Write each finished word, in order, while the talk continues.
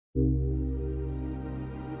Good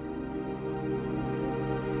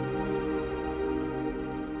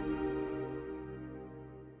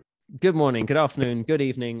morning, good afternoon, good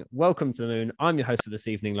evening. Welcome to the Moon. I'm your host for this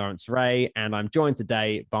evening, Lawrence Ray, and I'm joined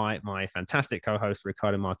today by my fantastic co-host,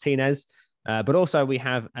 Ricardo Martinez. But also we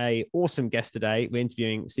have an awesome guest today. We're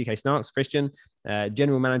interviewing CK Snarks, Christian,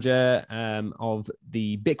 general manager of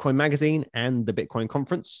the Bitcoin magazine and the Bitcoin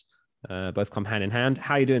conference. Both come hand in hand.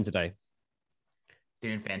 How are you doing today?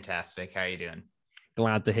 Doing fantastic. How are you doing?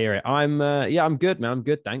 Glad to hear it. I'm good, man. I'm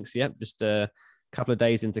good, thanks. Yep, just couple of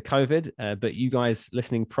days into COVID, but you guys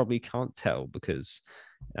listening probably can't tell because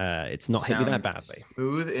it's not hit me that badly.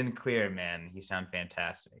 Smooth and clear, man. You sound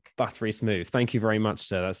fantastic. Buttery smooth. Thank you very much,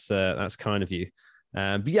 sir. That's kind of you.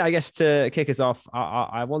 But yeah, I guess to kick us off,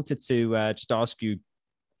 I wanted to just ask you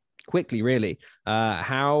quickly, really,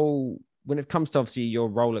 how when it comes to obviously your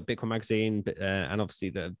role at Bitcoin Magazine and obviously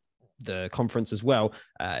the conference as well.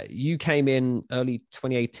 You came in early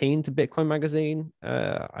 2018 to Bitcoin Magazine,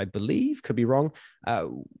 I believe, could be wrong.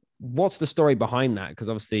 What's the story behind that? Because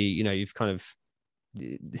obviously, you've kind of,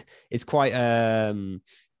 it's quite, I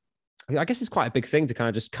guess it's quite a big thing to kind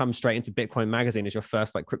of just come straight into Bitcoin Magazine as your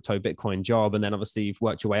first like crypto Bitcoin job. And then obviously you've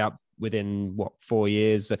worked your way up within 4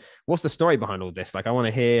 years. What's the story behind all this? Like, I want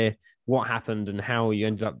to hear what happened and how you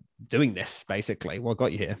ended up doing this, basically. What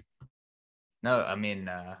got you here? No, I mean,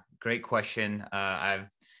 great question. I've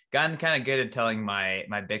gotten kind of good at telling my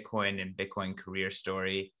Bitcoin and Bitcoin career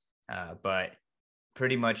story, but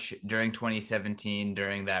pretty much during 2017,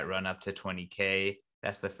 during that run up to 20K,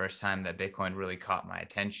 that's the first time that Bitcoin really caught my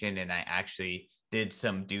attention, and I actually did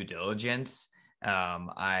some due diligence.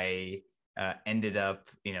 I ended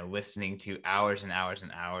up, listening to hours and hours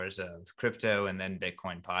and hours of crypto and then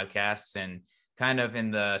Bitcoin podcasts, and kind of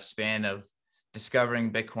in the span of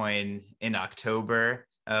discovering Bitcoin in October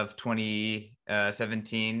of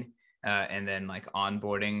 2017, and then like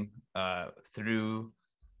onboarding through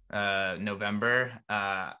November,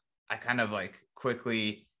 I kind of like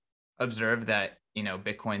quickly observed that,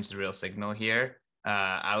 Bitcoin's the real signal here.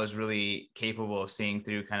 I was really capable of seeing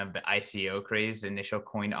through kind of the ICO craze, the initial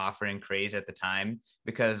coin offering craze at the time,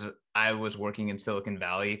 because I was working in Silicon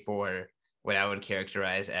Valley for what I would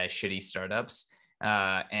characterize as shitty startups.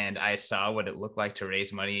 And I saw what it looked like to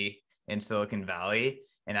raise money in Silicon Valley.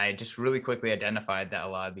 And I just really quickly identified that a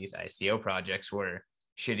lot of these ICO projects were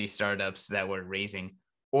shitty startups that were raising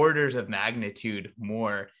orders of magnitude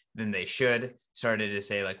more than they should. Started to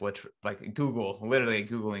say like, what's like Google, literally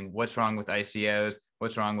Googling what's wrong with ICOs,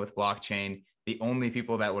 what's wrong with blockchain. The only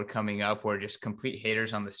people that were coming up were just complete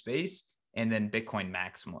haters on the space, and then Bitcoin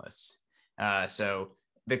maximalists. So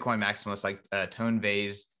Bitcoin maximalists like Tone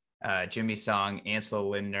Vays, Jimmy Song, Ansel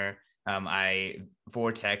Lindner,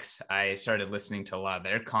 Vortex. I started listening to a lot of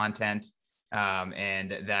their content,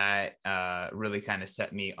 and that really kind of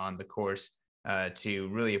set me on the course to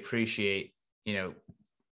really appreciate,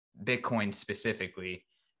 Bitcoin specifically.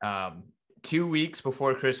 2 weeks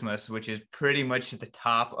before Christmas, which is pretty much at the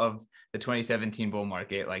top of the 2017 bull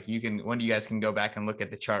market. Like one of you guys can go back and look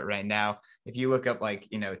at the chart right now. If you look up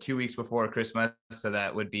 2 weeks before Christmas, so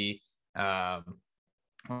that would be, what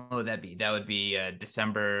would that be? That would be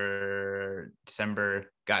December.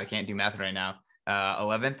 God, I can't do math right now.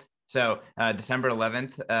 11th. So December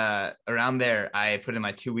 11th, around there, I put in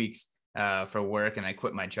my 2 weeks for work, and I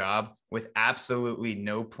quit my job with absolutely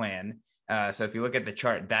no plan. So if you look at the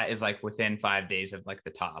chart, that is like within 5 days of like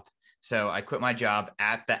the top. So I quit my job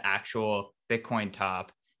at the actual Bitcoin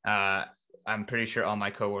top. I'm pretty sure all my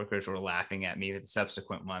coworkers were laughing at me for the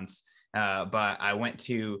subsequent months. But I went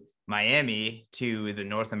to Miami to the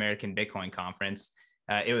North American Bitcoin conference.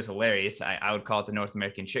 It was hilarious. I would call it the North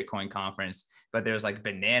American Shitcoin Conference, but there's like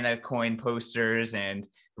banana coin posters and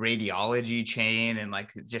radiology chain and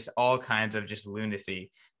like just all kinds of just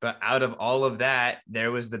lunacy. But out of all of that,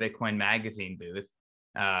 there was the Bitcoin magazine booth.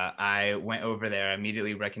 I went over there, I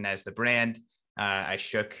immediately recognized the brand. I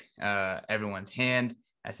shook everyone's hand.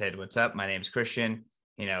 I said, "What's up? My name's Christian.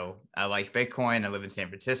 I like Bitcoin. I live in San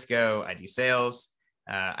Francisco. I do sales."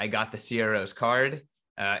 I got the CRO's card.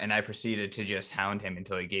 And I proceeded to just hound him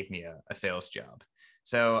until he gave me a sales job.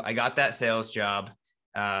 So I got that sales job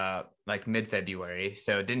like mid-February.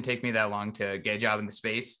 So it didn't take me that long to get a job in the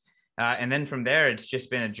space. And then from there, it's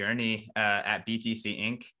just been a journey at BTC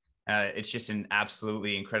Inc. It's just an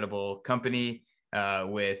absolutely incredible company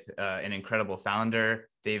with an incredible founder,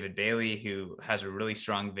 David Bailey, who has a really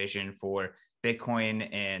strong vision for Bitcoin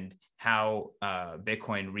and how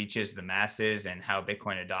Bitcoin reaches the masses and how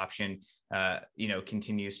Bitcoin adoption,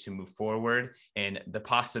 continues to move forward, and the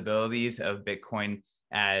possibilities of Bitcoin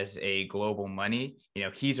as a global money.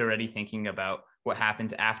 He's already thinking about what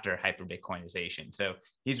happens after hyper Bitcoinization. So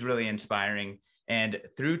he's really inspiring. And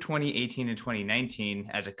through 2018 and 2019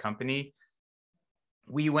 as a company,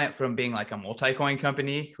 we went from being like a multi-coin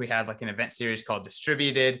company. We had like an event series called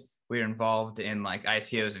Distributed. We were involved in like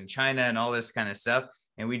ICOs in China and all this kind of stuff.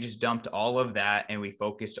 And we just dumped all of that and we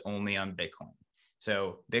focused only on Bitcoin.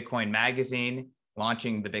 So Bitcoin Magazine,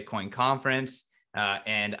 launching the Bitcoin conference,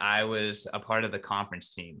 and I was a part of the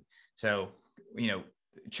conference team. So,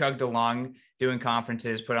 chugged along, doing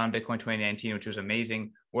conferences, put on Bitcoin 2019, which was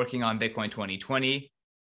amazing, working on Bitcoin 2020.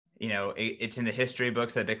 It's in the history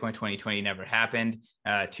books that Bitcoin 2020 never happened.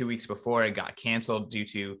 2 weeks before, it got canceled due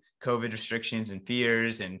to COVID restrictions and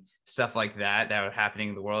fears and stuff like that were happening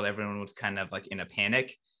in the world. Everyone was kind of like in a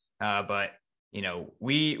panic. But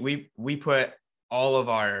we put all of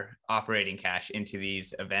our operating cash into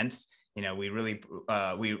these events. We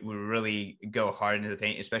really go hard into the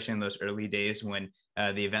paint, especially in those early days when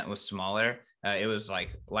the event was smaller. It was like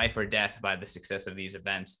life or death by the success of these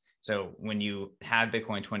events. So when you have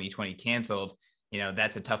Bitcoin 2020 canceled,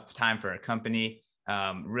 that's a tough time for a company.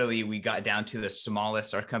 Really, we got down to the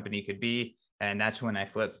smallest our company could be. And that's when I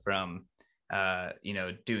flipped from,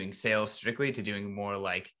 doing sales strictly to doing more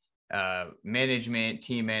like management,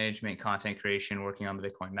 team management, content creation, working on the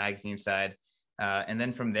Bitcoin Magazine side. And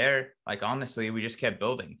then from there, like, honestly, we just kept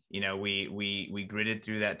building. We gritted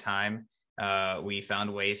through that time. We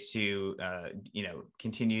found ways to,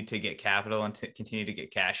 continue to get capital and to continue to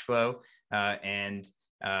get cash flow. And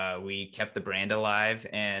we kept the brand alive.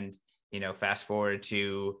 And, fast forward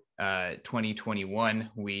to 2021,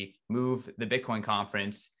 we moved the Bitcoin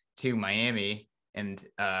conference to Miami, and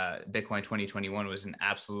Bitcoin 2021 was an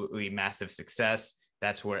absolutely massive success.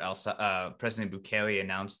 That's where President Bukele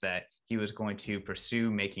announced that he was going to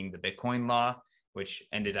pursue making the Bitcoin law, which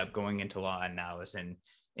ended up going into law and now is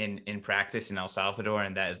in practice in El Salvador.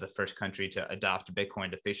 And that is the first country to adopt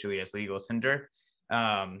Bitcoin officially as legal tender.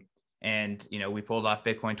 And, we pulled off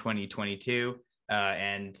Bitcoin 2022.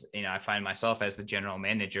 And, I find myself as the general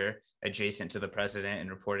manager adjacent to the president and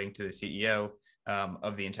reporting to the CEO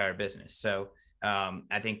of the entire business. So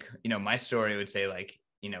I think, my story would say, like,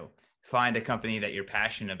 find a company that you're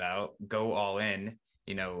passionate about, go all in,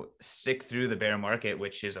 stick through the bear market,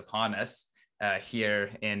 which is upon us here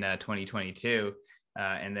in 2022.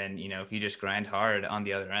 And then, if you just grind hard on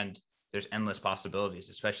the other end, there's endless possibilities,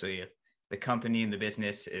 especially if the company and the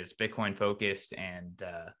business is Bitcoin focused and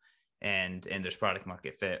there's product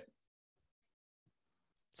market fit.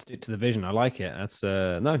 Stick to the vision. I like it. That's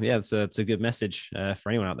it's a good message for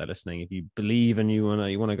anyone out there listening. If you believe and you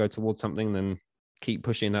want to go towards something, then keep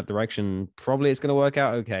pushing in that direction. Probably it's going to work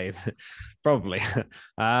out okay. Probably.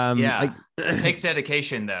 It takes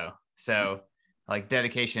dedication though. So like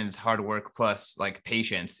dedication is hard work plus like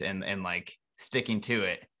patience and like sticking to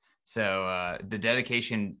it. So the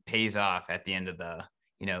dedication pays off at the end of the,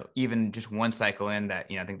 even just one cycle in that,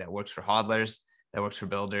 I think that works for hodlers, that works for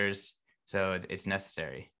builders. So it's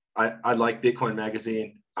necessary. I like Bitcoin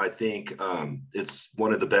Magazine. I think it's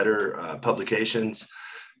one of the better publications.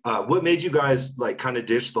 What made you guys like kind of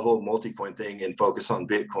ditch the whole multi-coin thing and focus on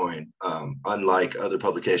Bitcoin, unlike other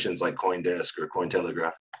publications like CoinDesk or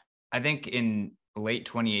Cointelegraph? I think in late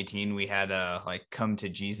 2018, we had a like come to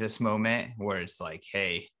Jesus moment where it's like,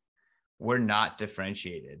 hey, we're not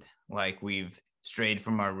differentiated. Like we've strayed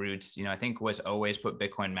from our roots. I think what's always put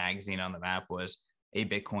Bitcoin Magazine on the map was a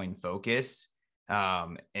Bitcoin focus.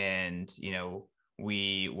 And,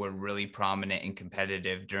 we were really prominent and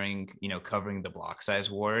competitive during, covering the block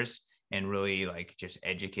size wars and really like just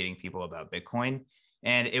educating people about Bitcoin.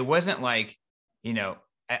 And it wasn't like,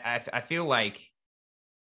 I feel like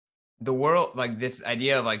the world, like this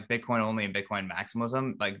idea of like Bitcoin only and Bitcoin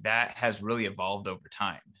maximalism, like that has really evolved over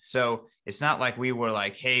time. So it's not like we were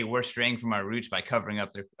like, hey, we're straying from our roots by covering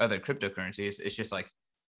up the other cryptocurrencies. It's just like,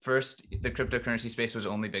 first, the cryptocurrency space was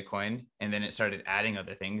only Bitcoin, and then it started adding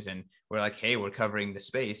other things. And we're like, hey, we're covering the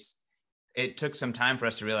space. It took some time for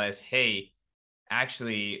us to realize, hey,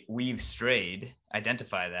 actually, we've strayed,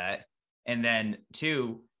 identify that. And then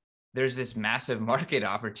two, there's this massive market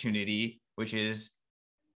opportunity, which is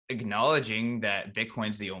acknowledging that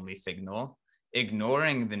Bitcoin's the only signal,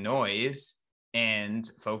 ignoring the noise, and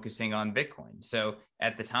focusing on Bitcoin. So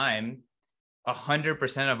at the time,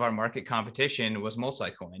 100% of our market competition was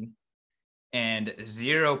multi-coin, and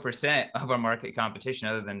 0% of our market competition,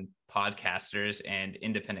 other than podcasters and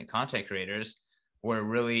independent content creators, were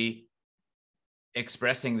really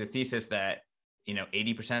expressing the thesis that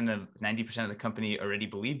 80% of 90% of the company already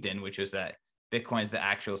believed in, which was that Bitcoin is the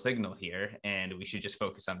actual signal here, and we should just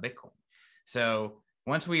focus on Bitcoin. So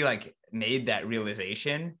once we like made that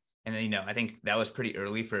realization, And then, I think that was pretty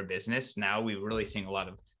early for a business. Now we're really seeing a lot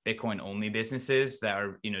of Bitcoin only businesses that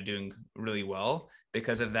are, doing really well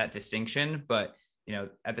because of that distinction. But,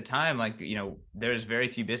 at the time, like, there's very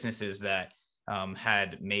few businesses that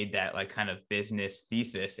had made that like kind of business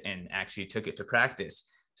thesis and actually took it to practice.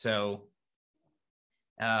 So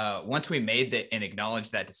once we made that and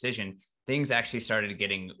acknowledged that decision, things actually started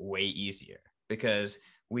getting way easier because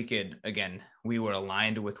we were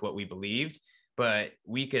aligned with what we believed, but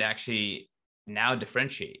we could actually now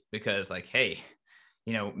differentiate because like, hey,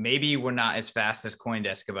 maybe we're not as fast as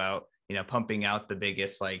CoinDesk about, pumping out the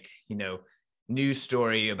biggest, like, news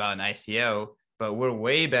story about an ICO, but we're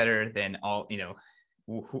way better than all,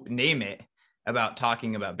 name it, about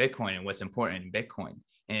talking about Bitcoin and what's important in Bitcoin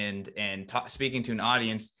and speaking to an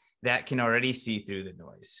audience that can already see through the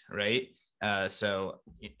noise. Right. So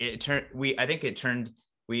we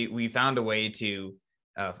found a way to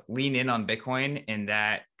lean in on Bitcoin, and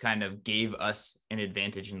that kind of gave us an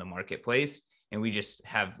advantage in the marketplace. And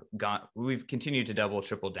we've continued to double,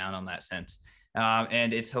 triple down on that sense.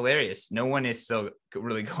 And it's hilarious. No one is still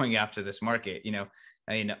really going after this market.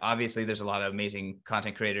 I mean, obviously there's a lot of amazing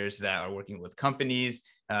content creators that are working with companies.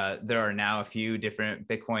 There are now a few different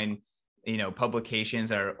Bitcoin,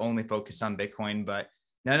 publications that are only focused on Bitcoin, but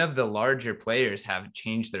none of the larger players have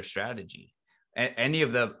changed their strategy.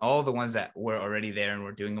 All the ones that were already there and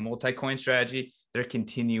were doing a multi-coin strategy, they're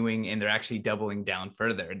continuing and they're actually doubling down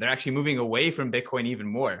further. They're actually moving away from Bitcoin even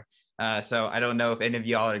more. So I don't know if any of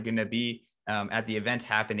y'all are going to be at the event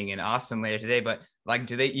happening in Austin later today, but like,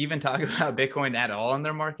 do they even talk about Bitcoin at all in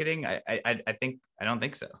their marketing? I don't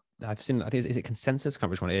think so. I've seen, I think, is it Consensus? I can't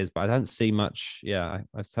remember which one it is, but I don't see much. Yeah,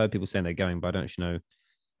 I've heard people saying they're going, but I don't actually know.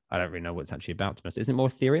 I don't really know what it's actually about. To be honest, isn't it more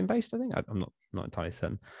Ethereum based? I think I'm not entirely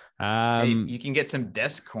certain. Hey, you can get some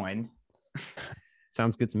desk coin.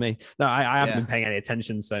 Sounds good to me. No, I haven't been paying any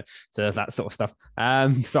attention to that sort of stuff.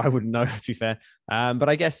 So I wouldn't know, to be fair. But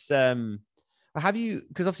I guess have you,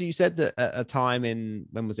 because obviously you said that at a time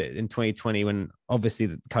when was it, in 2020, when obviously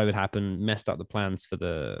the COVID happened, messed up the plans for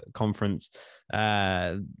the conference,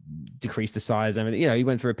 decreased the size, everything. You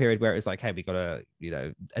went through a period where it was like, hey, we got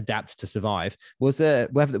to adapt to survive. Were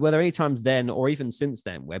there any times then, or even since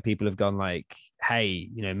then, where people have gone like, hey,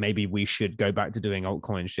 maybe we should go back to doing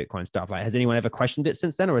altcoin, shitcoin stuff? Like, has anyone ever questioned it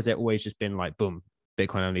since then, or has it always just been like, boom,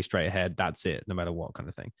 Bitcoin only, straight ahead, that's it, no matter what kind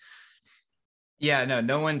of thing? Yeah,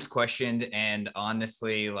 no one's questioned. And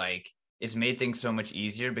honestly, like, it's made things so much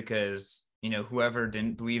easier because, whoever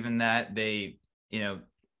didn't believe in that, they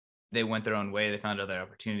went their own way. They found other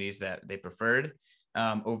opportunities that they preferred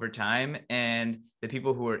over time. And the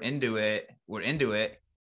people who were into it.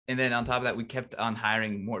 And then on top of that, we kept on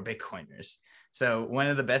hiring more Bitcoiners. So one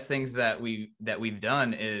of the best things that we've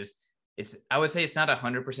done is, I would say it's not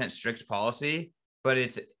 100% strict policy, but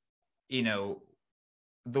it's,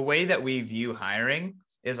 the way that we view hiring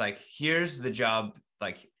is like, here's the job,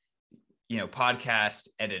 like, podcast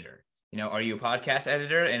editor. Are you a podcast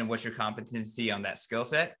editor, and what's your competency on that skill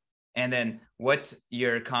set? And then what's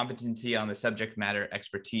your competency on the subject matter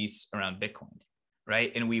expertise around Bitcoin,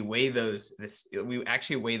 right? And we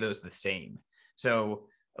actually weigh those the same. So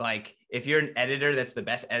like, if you're an editor that's the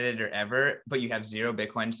best editor ever, but you have zero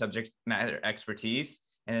Bitcoin subject matter expertise,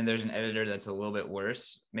 and then there's an editor that's a little bit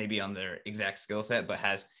worse, maybe on their exact skill set, but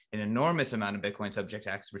has an enormous amount of Bitcoin subject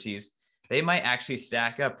expertise, they might actually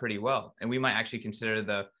stack up pretty well. And we might actually consider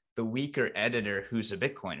the weaker editor who's a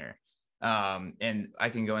Bitcoiner. And I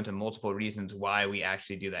can go into multiple reasons why we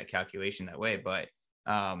actually do that calculation that way. But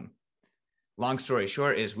long story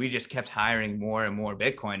short is, we just kept hiring more and more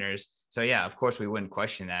Bitcoiners. So yeah, of course we wouldn't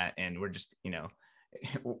question that. And we're just,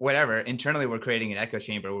 whatever, internally we're creating an echo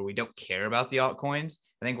chamber where we don't care about the altcoins.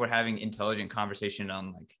 I think we're having intelligent conversation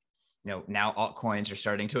on, like, now altcoins are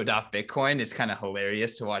starting to adopt Bitcoin. It's kind of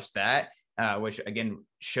hilarious to watch that, which again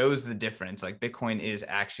shows the difference. Like, Bitcoin is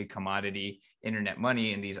actually commodity internet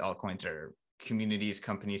money, and these altcoins are communities,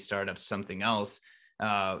 companies, startups, something else.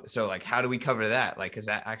 So like, how do we cover that? Like, cause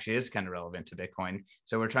that actually is kind of relevant to Bitcoin.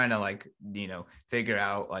 So we're trying to, like, figure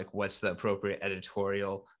out like what's the appropriate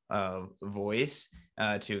editorial voice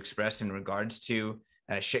to express in regards to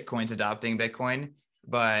shitcoins adopting Bitcoin.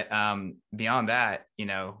 But beyond that,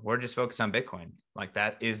 we're just focused on Bitcoin. Like,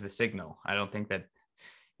 that is the signal. I don't think that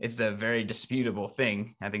it's a very disputable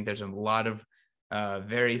thing. I think there's a lot of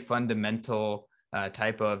very fundamental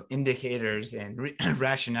type of indicators and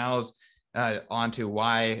rationales onto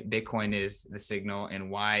why Bitcoin is the signal, and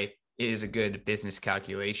why it is a good business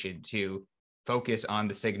calculation to focus on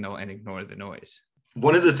the signal and ignore the noise.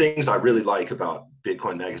 one of the things I really like about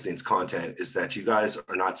Bitcoin Magazine's content is that you guys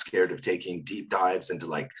are not scared of taking deep dives into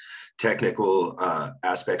like technical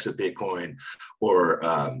aspects of Bitcoin, or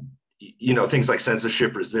things like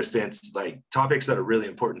censorship resistance, like topics that are really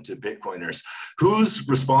important to Bitcoiners. Who's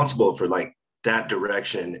responsible for like that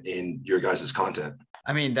direction in your guys' content?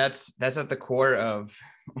 I mean, that's at the core of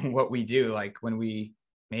what we do. Like when we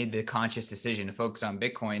made the conscious decision to focus on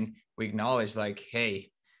Bitcoin, we acknowledged like, hey,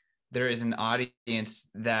 there is an audience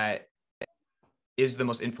that is the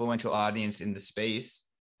most influential audience in the space.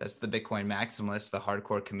 That's the Bitcoin maximalists, the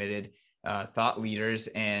hardcore committed thought leaders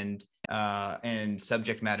and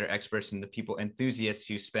subject matter experts, and the people enthusiasts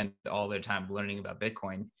who spend all their time learning about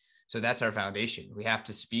Bitcoin. So that's our foundation. We have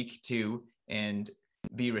to speak to and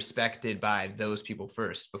be respected by those people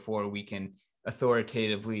first before we can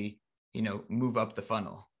authoritatively, move up the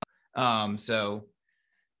funnel. So,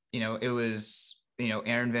 it was,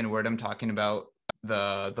 Aaron Van Werdum talking about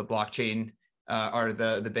the blockchain or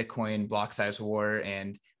the Bitcoin block size war,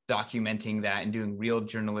 and documenting that and doing real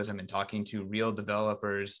journalism and talking to real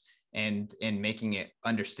developers and making it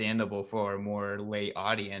understandable for a more lay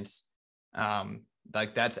audience.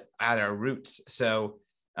 Like that's at our roots. So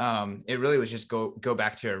it really was just go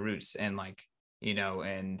back to our roots and like,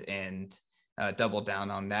 and double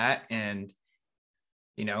down on that. And,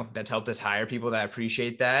 that's helped us hire people that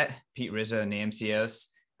appreciate that. Pete Rizzo and Namcios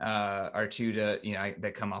are two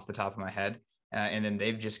that come off the top of my head. And then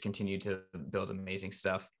they've just continued to build amazing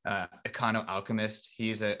stuff. Econo Alchemist,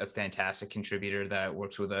 he's a fantastic contributor that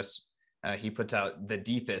works with us. He puts out the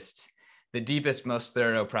deepest, most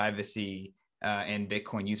thorough privacy and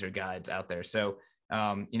Bitcoin user guides out there. So,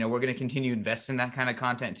 we're going to continue to invest in that kind of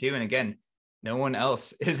content too. And again, no one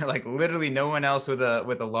else is like literally no one else with a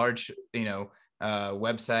large,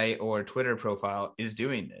 website or Twitter profile is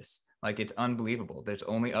doing this. Like it's unbelievable. There's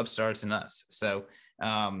only upstarts in us. So,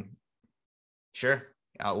 sure.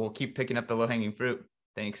 We'll keep picking up the low hanging fruit.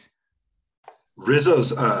 Thanks.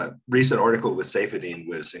 Rizzo's recent article with Saifedean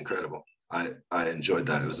was incredible. I enjoyed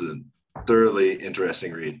that. It was a thoroughly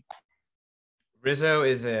interesting read. Rizzo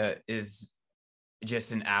is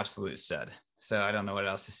just an absolute stud. So I don't know what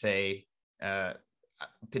else to say.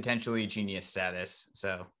 Potentially genius status.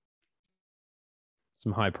 So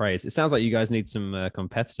some high praise. It sounds like you guys need some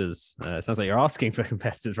competitors. It sounds like you're asking for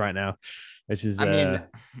competitors right now, which is. I mean,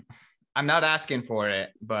 I'm not asking for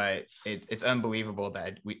it, but it's unbelievable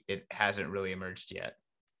that it hasn't really emerged yet.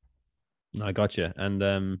 I got you.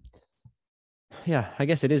 And yeah, I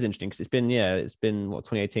guess it is interesting because it's been what,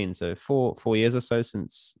 2018, so 4 years or so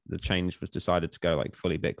since the change was decided to go like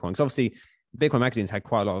fully Bitcoin. Because obviously, Bitcoin Magazine's had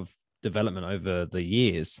quite a lot of development over the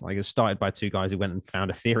years. Like it was started by two guys who went and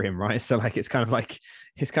found Ethereum, right? So like it's kind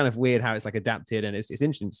of weird how it's like adapted, and it's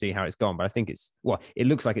interesting to see how it's gone. But I think it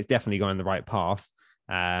looks like it's definitely going the right path.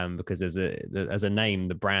 Because as a name,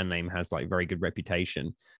 the brand name has like very good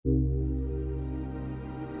reputation.